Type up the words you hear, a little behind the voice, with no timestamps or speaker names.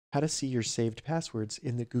How to see your saved passwords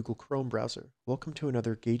in the Google Chrome browser. Welcome to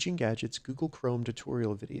another Gauging Gadgets Google Chrome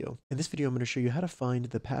tutorial video. In this video, I'm going to show you how to find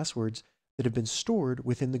the passwords that have been stored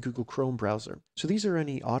within the Google Chrome browser. So these are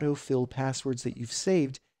any autofill passwords that you've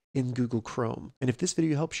saved in Google Chrome. And if this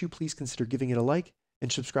video helps you, please consider giving it a like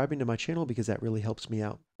and subscribing to my channel because that really helps me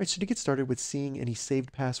out. All right, so to get started with seeing any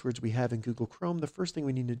saved passwords we have in Google Chrome, the first thing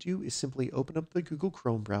we need to do is simply open up the Google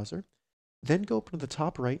Chrome browser, then go up to the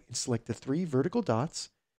top right and select the three vertical dots.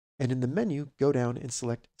 And in the menu, go down and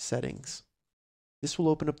select Settings. This will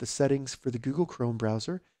open up the settings for the Google Chrome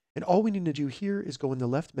browser. And all we need to do here is go in the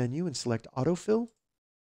left menu and select Autofill,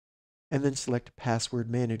 and then select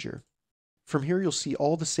Password Manager. From here, you'll see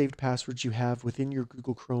all the saved passwords you have within your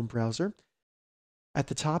Google Chrome browser. At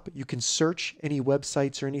the top, you can search any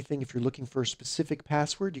websites or anything. If you're looking for a specific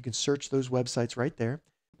password, you can search those websites right there.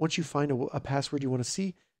 Once you find a password you want to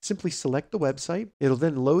see, simply select the website. It'll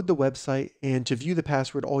then load the website, and to view the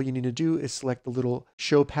password, all you need to do is select the little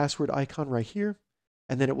show password icon right here,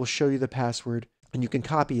 and then it will show you the password, and you can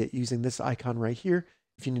copy it using this icon right here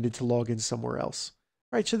if you needed to log in somewhere else.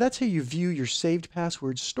 All right, so that's how you view your saved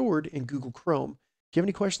passwords stored in Google Chrome. If you have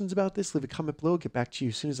any questions about this, leave a comment below. I'll get back to you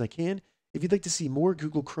as soon as I can. If you'd like to see more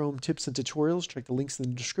Google Chrome tips and tutorials, check the links in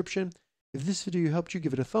the description. If this video helped you,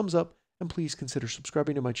 give it a thumbs up, and please consider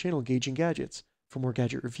subscribing to my channel, Gauging Gadgets, for more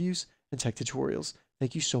gadget reviews and tech tutorials.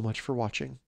 Thank you so much for watching.